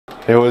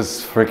It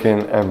was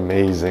freaking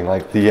amazing.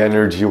 Like the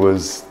energy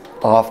was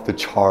off the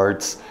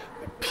charts.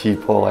 The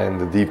people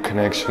and the deep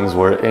connections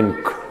were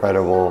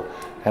incredible,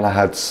 and I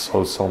had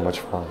so much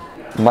fun.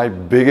 My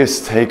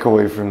biggest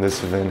takeaway from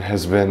this event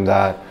has been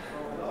that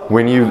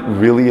when you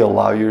really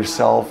allow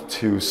yourself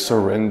to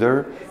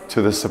surrender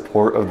to the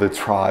support of the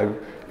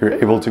tribe, you're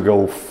able to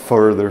go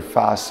further,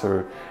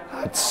 faster,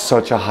 at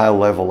such a high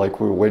level. Like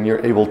when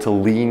you're able to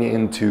lean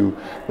into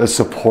the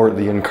support,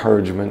 the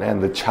encouragement,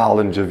 and the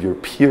challenge of your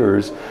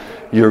peers,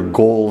 your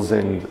goals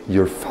and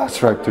your fast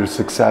track to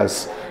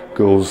success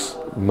goes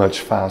much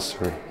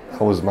faster.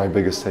 That was my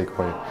biggest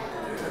takeaway.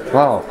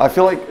 Wow, I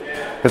feel like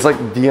it's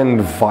like the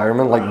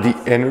environment, like the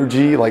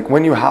energy, like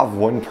when you have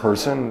one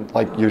person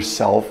like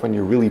yourself, when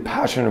you're really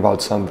passionate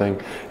about something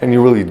and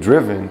you're really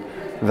driven,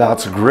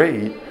 that's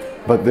great.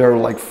 But there are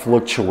like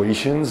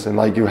fluctuations, and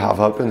like you have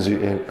ups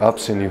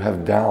and you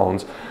have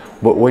downs.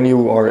 But when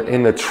you are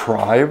in a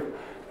tribe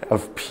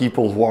of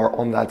people who are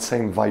on that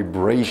same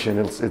vibration,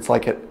 it's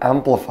like it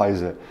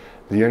amplifies it.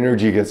 The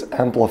energy gets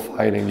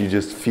amplified and you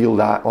just feel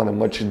that on a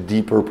much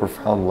deeper,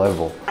 profound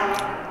level.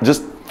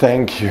 Just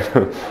thank you.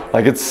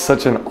 Like it's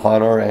such an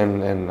honor,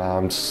 and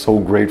I'm so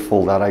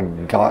grateful that I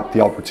got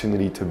the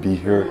opportunity to be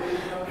here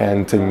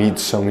and to meet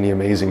so many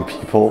amazing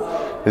people.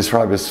 This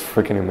tribe is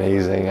freaking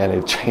amazing, and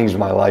it changed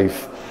my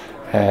life,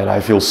 and I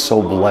feel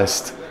so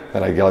blessed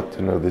that I got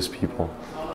to know these people.